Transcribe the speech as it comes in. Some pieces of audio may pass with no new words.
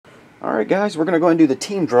Alright guys, we're going to go ahead and do the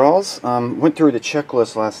team draws. Went through the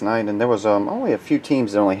checklist last night and there was only a few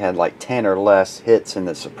teams that only had like 10 or less hits in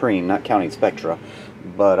the Supreme, not counting Spectra.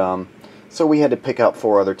 But so we had to pick out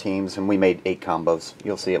 4 other teams and we made 8 combos.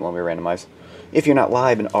 You'll see it when we randomize. If you're not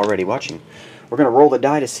live and already watching. We're going to roll the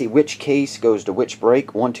die to see which case goes to which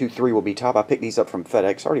break. 1, 2, 3 will be top. I picked these up from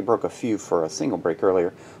FedEx. I already broke a few for a single break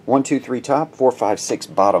earlier. 1, 2, 3 top, 4, 5, 6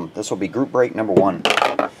 bottom. This will be group break number 1.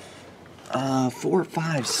 4,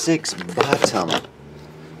 5, 6 bottom.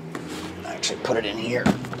 Actually put it in here.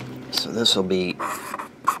 So this will be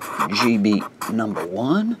GB number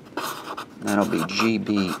 1. That'll be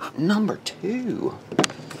GB number 2.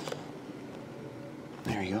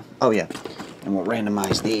 There you go. Oh yeah. And we'll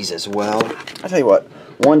randomize these as well. I'll tell you what.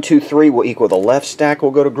 1, 2, 3 will equal the left stack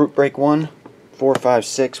will go to group break 1. 4, 5,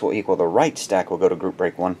 6 will equal the right stack will go to group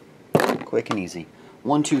break 1. Quick and easy.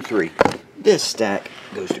 1, 2, 3. This stack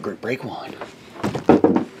goes to group break 1.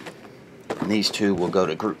 And these 2 will go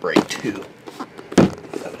to group break 2.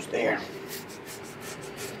 Those there.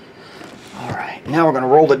 Alright, now we're going to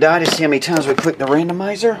roll the die to see how many times we click the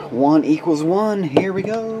randomizer. 1 equals 1. Here we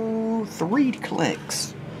go. 3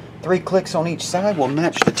 clicks. 3 clicks on each side. We'll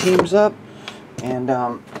match the teams up and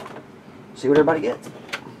see what everybody gets.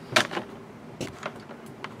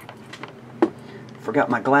 Forgot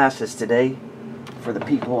my glasses today for the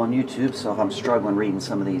people on YouTube, so if I'm struggling reading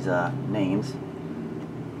some of these names.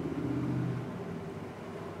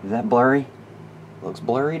 Is that blurry? Looks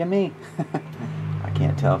blurry to me. I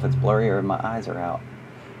can't tell if it's blurry or if my eyes are out.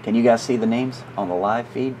 Can you guys see the names on the live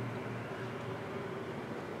feed?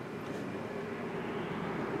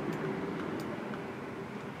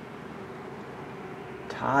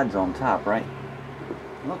 Todd's on top, right?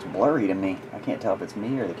 It looks blurry to me. I can't tell if it's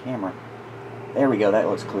me or the camera. There we go. That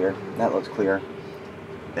looks clear. That looks clear.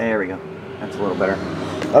 There we go. That's a little better.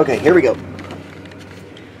 Okay, here we go.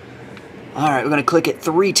 Alright, we're going to click it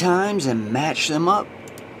 3 times and match them up.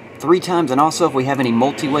 3 times, and also if we have any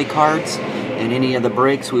multi-way cards in any of the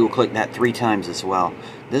breaks, we will click that 3 times as well.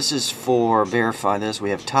 This is for, verify this,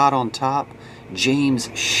 we have Todd on top, James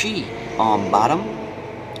Shee on bottom.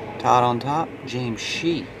 Todd on top, James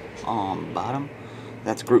Shee on bottom.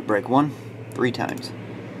 That's group break 1, 3 times.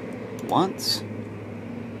 Once.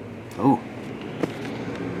 Oh.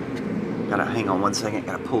 Gotta hang on 1 second,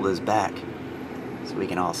 gotta pull this back so we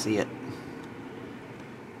can all see it.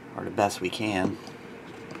 Or the best we can.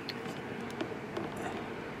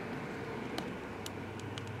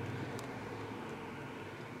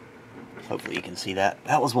 Hopefully you can see that.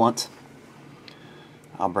 That was once.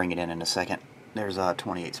 I'll bring it in a second. There's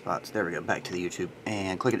 28 spots. There we go. Back to the YouTube.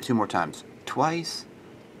 And click it 2 more times. Twice.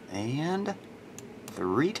 And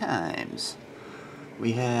 3 times.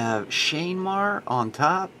 We have Shane Marr on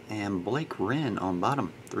top and Blake Wren on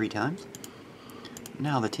bottom. 3 times.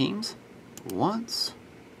 Now the teams. Once.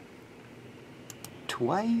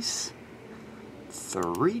 Twice.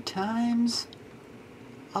 3 times.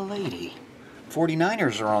 A lady.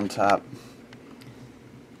 49ers are on top.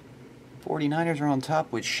 49ers are on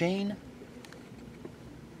top with Shane.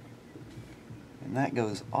 And that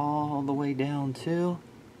goes all the way down to,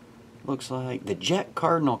 looks like the Jack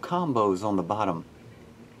Cardinal combos on the bottom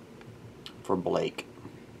for Blake.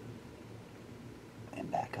 And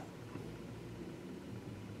back up.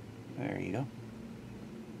 There you go.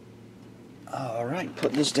 Alright,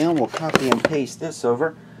 put this down. We'll copy and paste this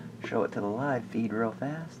over. Show it to the live feed real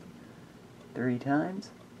fast. 3 times.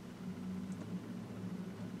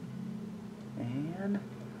 And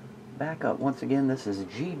back up. Once again, this is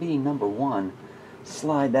GB number 1.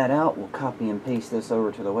 Slide that out. We'll copy and paste this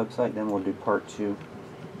over to the website. Then we'll do part 2.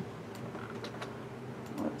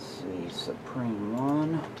 Let's see. Supreme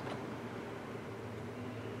 1.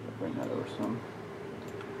 Bring that over some.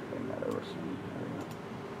 Bring that over some. There we go.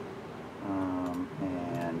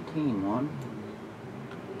 And Team 1.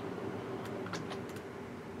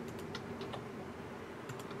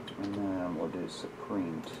 And then we'll do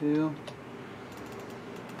Supreme 2.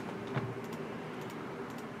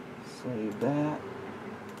 Save that.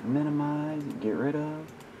 Minimize. Get rid of.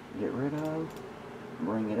 Get rid of.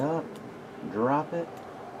 Bring it up. Drop it.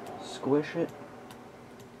 Squish it.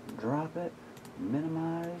 Drop it.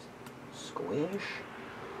 Minimize. Squish.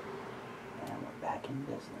 And we're back in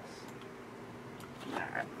business.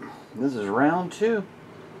 Alright. This is round 2.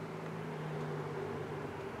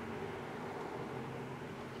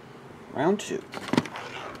 Round 2.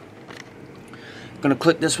 I'm going to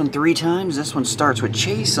click this one 3 times. This one starts with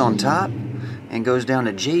Chase on top and goes down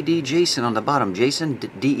to JD Jason on the bottom. Jason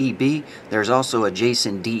DEB. There's also a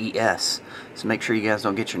Jason DES. So make sure you guys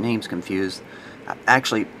don't get your names confused.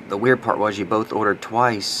 Actually, the weird part was you both ordered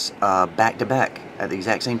twice back to back at the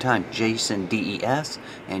exact same time. Jason DES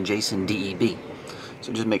and Jason DEB.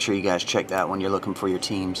 So just make sure you guys check that when you're looking for your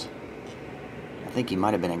teams. I think he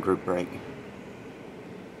might have been in group break.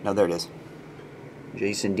 No, there it is.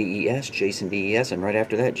 Jason DES, and right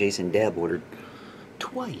after that, Jason Deb ordered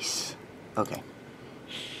twice. Okay.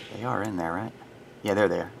 They are in there, right? Yeah, they're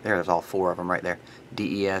there. There's all 4 of them right there.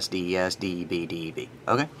 DES, DES, DEB, DEB.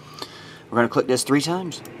 Okay. We're going to click this 3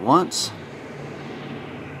 times. Once.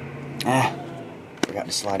 Forgot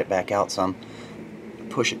to slide it back out some.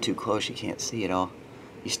 Push it too close, you can't see it all.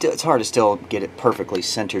 It's hard to still get it perfectly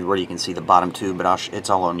centered where you can see the bottom 2, but it's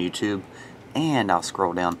all on YouTube. And I'll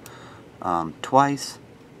scroll down twice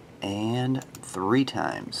and 3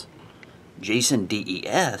 times. Jason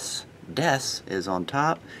DES, Des, is on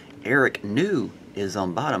top. Eric New is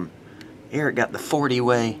on bottom. Eric got the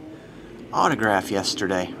 40-way autograph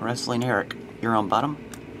yesterday. Wrestling Eric, you're on bottom.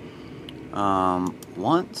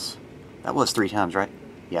 Once. That was 3 times, right?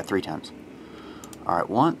 Yeah, 3 times. Alright,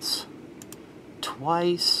 once,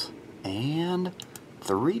 twice, and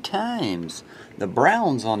 3 times. The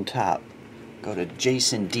Browns on top. Go to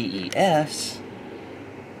Jason DES.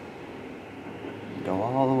 Go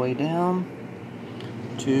all the way down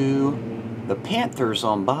to the Panthers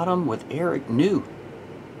on bottom with Eric New.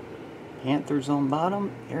 Panthers on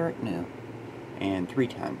bottom, Eric New. And 3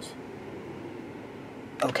 times.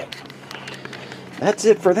 Okay. That's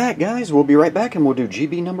it for that, guys. We'll be right back and we'll do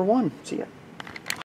GB number 1. See ya.